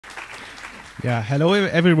Yeah, hello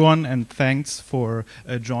everyone, and thanks for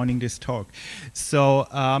joining this talk. So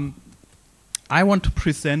I want to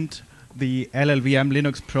present the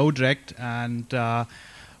Llvmlinux project, and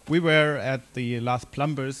we were at the last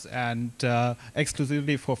Plumbers, and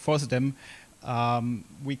exclusively for FOSDEM,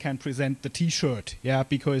 we can present the T-shirt, yeah,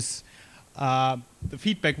 because the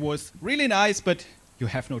feedback was really nice, but you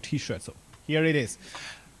have no T-shirt, so here it is.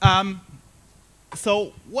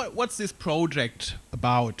 So what's this project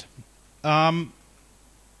about?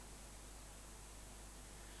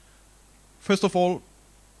 First of all,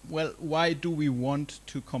 well, why do we want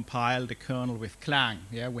to compile the kernel with Clang?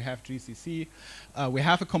 Yeah, we have GCC, we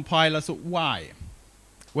have a compiler, so why?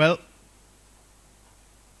 Well,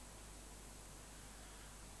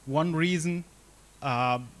 one reason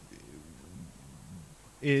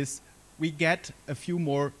is we get a few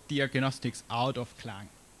more diagnostics out of Clang.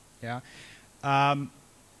 Yeah.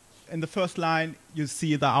 In the first line, you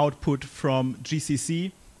see the output from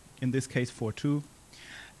GCC, in this case 4.2.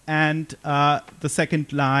 And the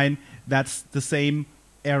second line, that's the same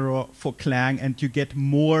error for Clang, and you get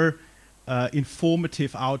more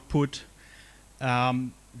informative output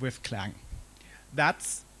with Clang.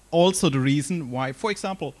 That's also the reason why, for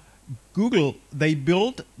example, Google, they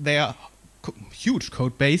build their huge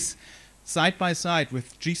code base side by side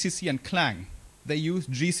with GCC and Clang. They use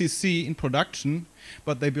GCC in production,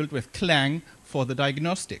 but they build with Clang for the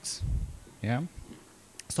diagnostics. Yeah.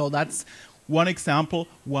 So that's one example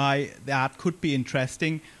why that could be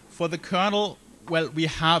interesting. For the kernel, well, we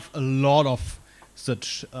have a lot of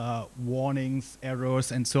such warnings,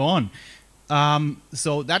 errors, and so on.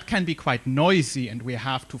 So that can be quite noisy, and we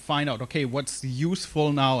have to find out, okay, what's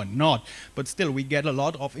useful now and not. But still, we get a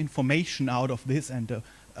lot of information out of this, and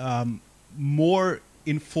more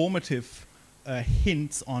informative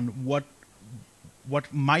hints on what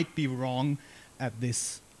might be wrong at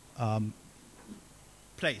this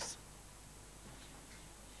place.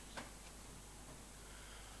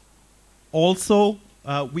 Also,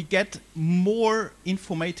 we get more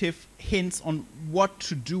informative hints on what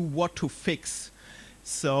to do, what to fix.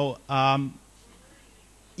 So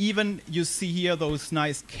even you see here those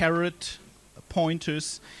nice caret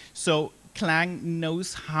pointers. So Clang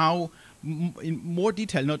knows how, in more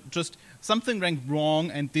detail, not just something went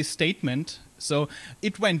wrong and this statement. So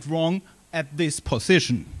it went wrong at this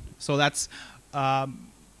position. So that's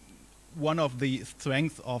one of the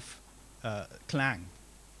strengths of Clang.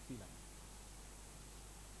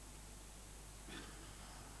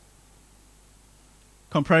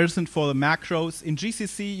 Comparison for the macros. In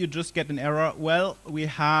GCC, you just get an error. Well, we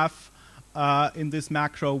have, in this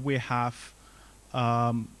macro, we have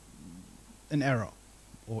an error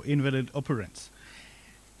or invalid operands.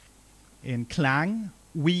 In Clang,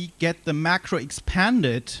 we get the macro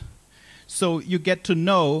expanded, so you get to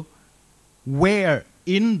know where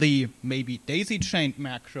in the maybe daisy-chained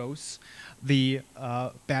macros the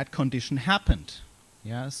bad condition happened.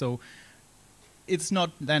 Yeah, so it's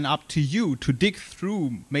not then up to you to dig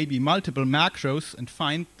through maybe multiple macros and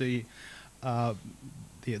find the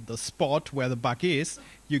spot where the bug is.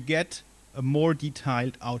 You get a more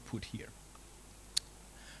detailed output here.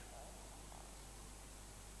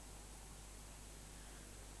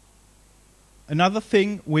 Another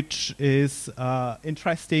thing which is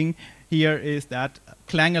interesting here is that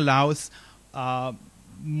Clang allows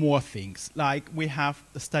more things. Like we have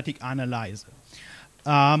a static analyzer,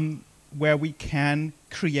 where we can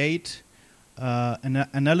create an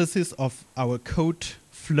analysis of our code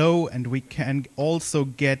flow, and we can also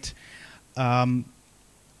get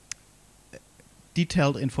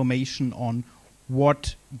detailed information on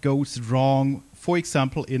what goes wrong, for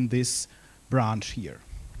example, in this branch here.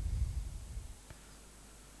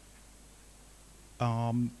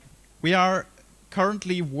 We are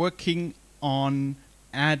currently working on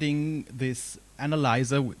adding this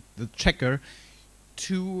analyzer, the checker,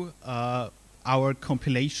 to our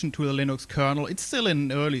compilation to the Linux kernel. It's still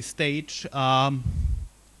in an early stage. And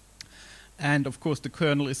of course, the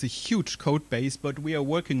kernel is a huge code base, but we are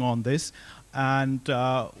working on this. And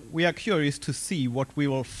we are curious to see what we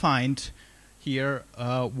will find here,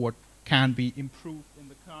 what can be improved in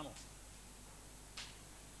the kernel.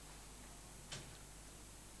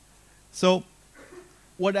 So,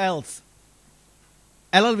 what else?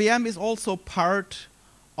 LLVM is also part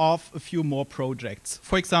of a few more projects.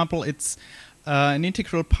 For example, it's an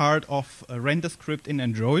integral part of a render script in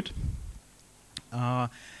Android.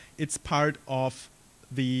 It's part of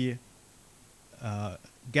the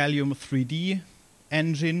Gallium 3D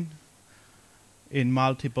engine in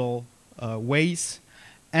multiple ways.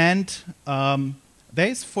 And there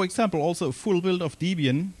is, for example, also a full build of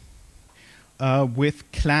Debian with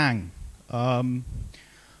Clang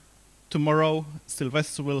Tomorrow,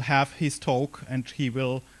 Sylvester will have his talk, and he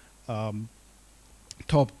will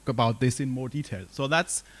talk about this in more detail. So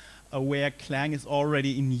that's where Clang is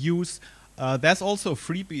already in use. There's also a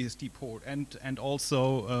FreeBSD port, and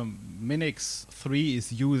also Minix 3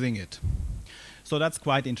 is using it. So that's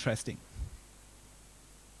quite interesting.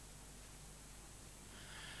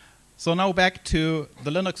 So now back to the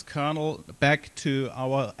Linux kernel, back to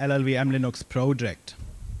our Llvmlinux project.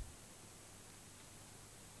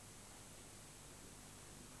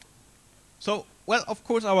 So, well, of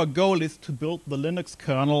course, our goal is to build the Linux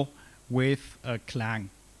kernel with Clang.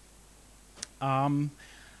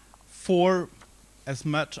 For as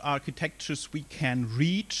much architectures we can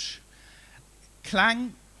reach,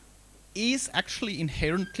 Clang is actually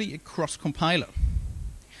inherently a cross-compiler.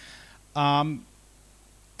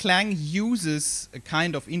 Clang uses a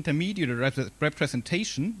kind of intermediate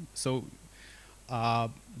representation. So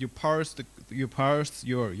you parse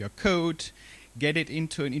your code, get it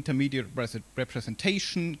into an intermediate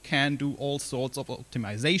representation, can do all sorts of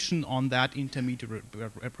optimization on that intermediate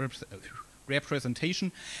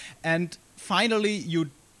representation, and finally you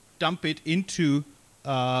dump it into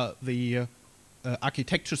the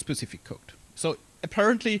architecture-specific code. So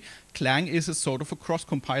apparently Clang is a sort of a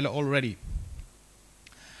cross-compiler already.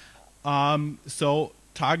 So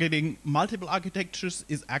targeting multiple architectures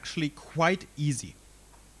is actually quite easy.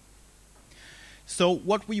 So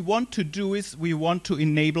what we want to do is we want to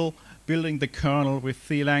enable building the kernel with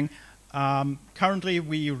CLang. Currently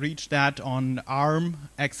we reach that on ARM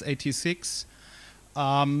x86.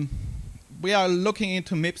 We are looking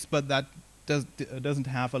into MIPS, but that doesn't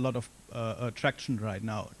have a lot of traction right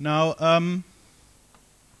now. Now,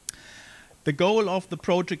 the goal of the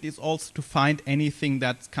project is also to find anything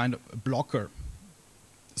that's kind of a blocker.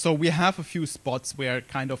 So we have a few spots where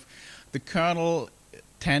kind of the kernel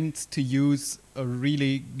tends to use a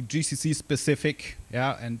really GCC specific,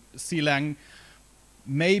 and CLang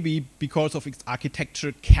maybe because of its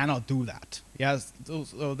architecture cannot do that. Yes,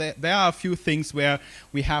 so there are a few things where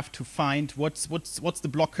we have to find what's the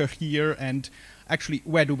blocker here, and actually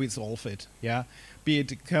where do we solve it? Yeah, be it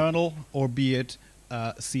the kernel or be it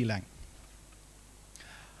CLang.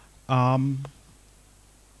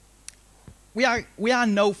 We are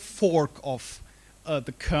no fork of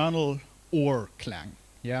the kernel or Clang.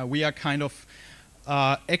 Yeah, we are kind of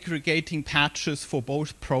aggregating patches for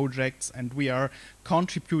both projects, and we are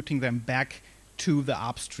contributing them back to the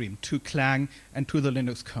upstream, to Clang and to the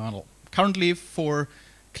Linux kernel. Currently, for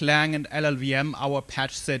Clang and LLVM, our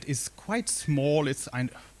patch set is quite small. It's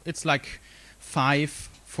like 5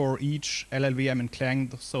 for each LLVM and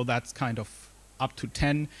Clang, so that's kind of up to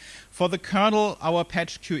 10. For the kernel, our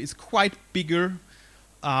patch queue is quite bigger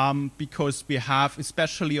because we have,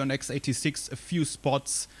 especially on x86, a few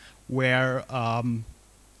spots where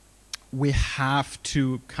we have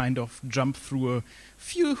to kind of jump through a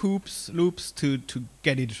few loops to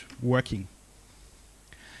get it working.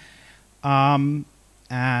 And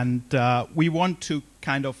we want to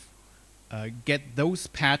kind of get those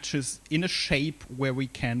patches in a shape where we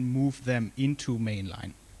can move them into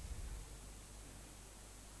mainline.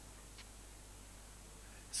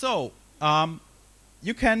 So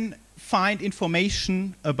you can find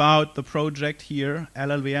information about the project here,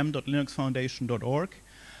 llvm.linuxfoundation.org.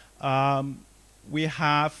 We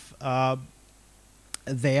have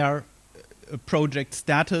their project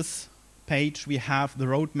status page. We have the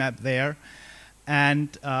roadmap there.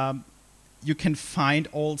 And you can find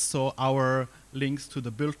also our links to the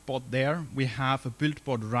build board there. We have a build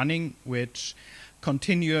board running, which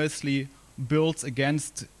continuously builds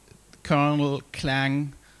against kernel,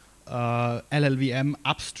 Clang, LLVM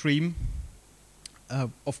upstream,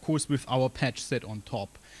 of course with our patch set on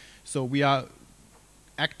top. So we are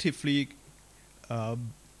actively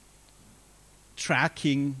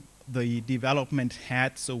tracking the development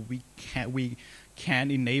head, so we can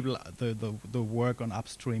enable the work on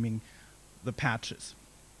upstreaming the patches.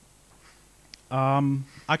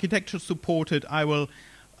 Architecture supported, I will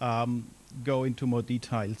go into more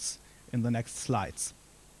details in the next slides.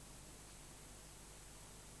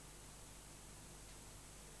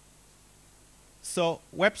 So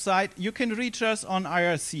website, you can reach us on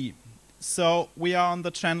IRC. So we are on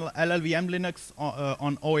the channel Llvmlinux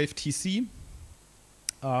on OFTC.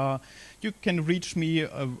 You can reach me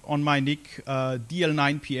on my nick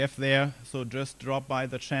DL9PF there. So just drop by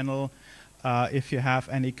the channel if you have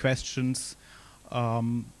any questions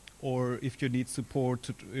or if you need support,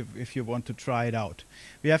 if you want to try it out.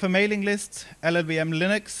 We have a mailing list,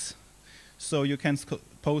 Llvmlinux, so you can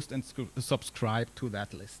post and subscribe to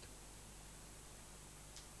that list.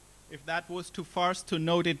 If that was too fast to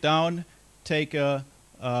note it down, take a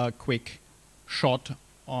quick shot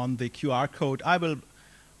on the QR code. I will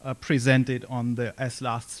present it on the as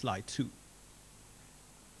last slide too.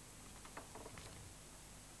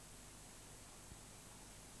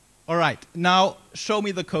 All right, now show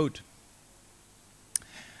me the code.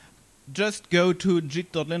 Just go to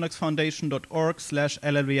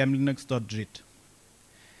git.linuxfoundation.org/llvmlinux.git.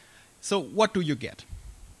 So what do you get?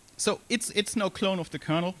 So it's no clone of the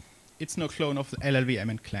kernel. It's no clone of the LLVM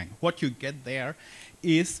and Clang. What you get there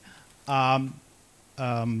is a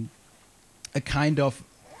kind of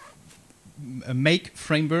a make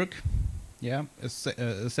framework, yeah, a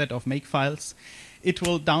set of make files. It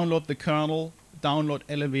will download the kernel, download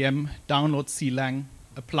LLVM, download clang,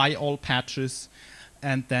 apply all patches,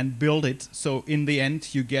 and then build it. So in the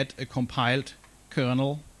end, you get a compiled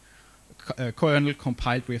kernel,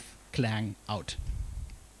 compiled with Clang out.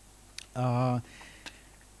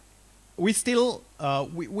 We still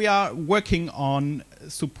we are working on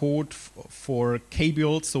support for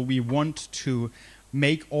K-build, so we want to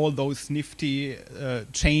make all those nifty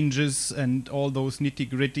changes and all those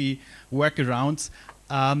nitty-gritty workarounds.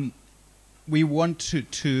 We want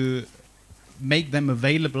to make them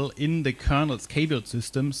available in the kernel's K-build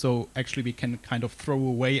system, so actually we can kind of throw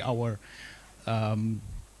away our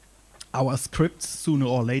scripts sooner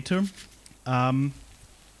or later.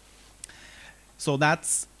 So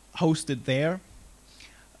that's hosted there.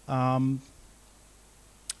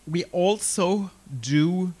 We also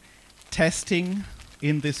do testing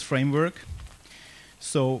in this framework.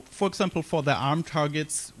 So, for example, for the ARM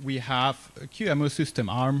targets, we have a QEMU system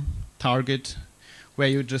ARM target, where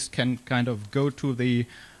you just can kind of go to the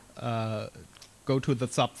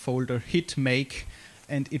subfolder, hit make,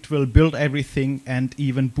 and it will build everything and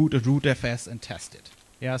even boot a rootfs and test it.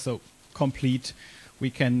 Yeah, so complete. We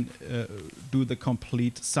can do the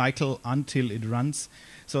complete cycle until it runs.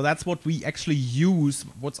 So that's what we actually use.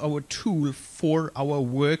 What's our tool for our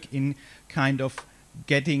work in kind of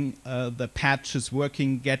getting the patches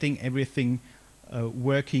working, getting everything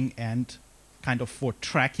working, and kind of for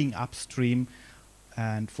tracking upstream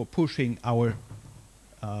and for pushing our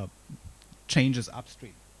changes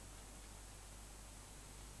upstream.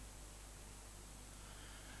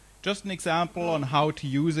 Just an example on how to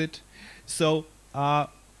use it. So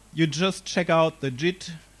you just check out the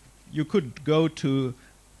JIT. You could go to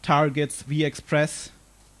targets vexpress,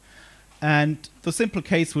 and the simple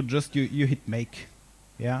case would just you hit make.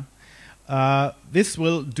 Yeah, this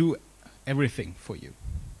will do everything for you,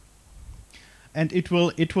 and it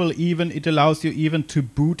allows you even to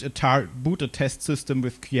boot a test system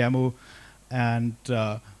with QEMU and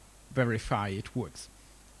verify it works.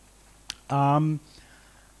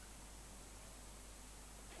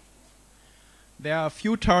 There are a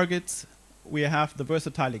few targets. We have the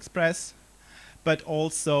Versatile Express, but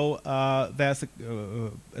also there's a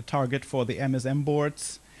target for the MSM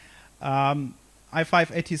boards.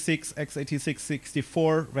 i586,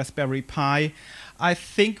 x86-64, Raspberry Pi. I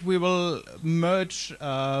think we will merge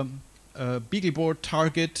a BeagleBoard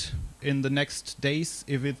target in the next days,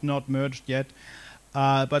 if it's not merged yet.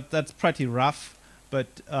 But that's pretty rough.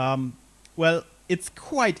 But, well, it's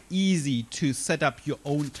quite easy to set up your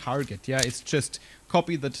own target. Yeah, it's just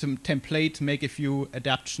copy the template, make a few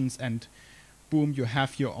adaptations, and boom, you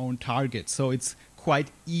have your own target. So it's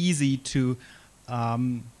quite easy to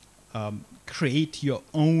create your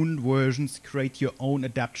own versions, create your own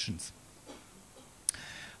adaptations.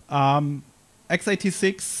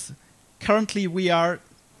 x86, currently we are,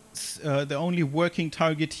 the only working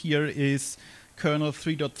target here is kernel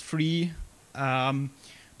 3.3,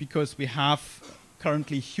 because we have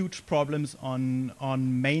currently huge problems on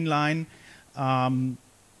mainline.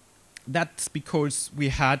 That's because we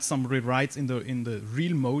had some rewrites in the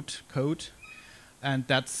real mode code, and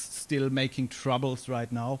that's still making troubles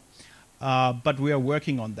right now. But we are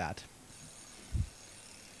working on that.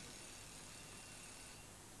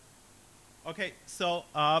 Okay, so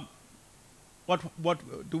what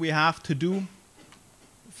do we have to do?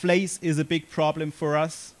 Flace is a big problem for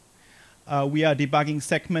us. We are debugging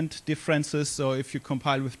segment differences, so if you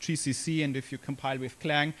compile with GCC and if you compile with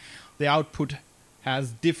Clang, the output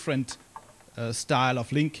has different style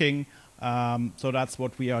of linking. So that's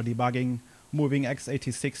what we are debugging, moving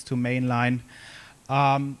x86 to mainline.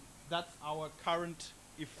 That's our current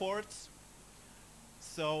efforts.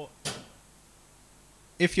 So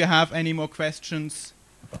if you have any more questions,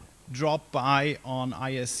 drop by on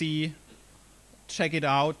ISC, check it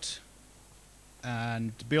out,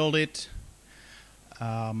 and build it.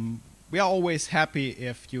 We are always happy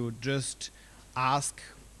if you just ask,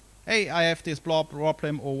 hey, I have this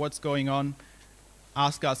problem, or what's going on.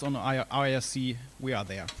 Ask us on IRC. We are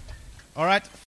there. All right.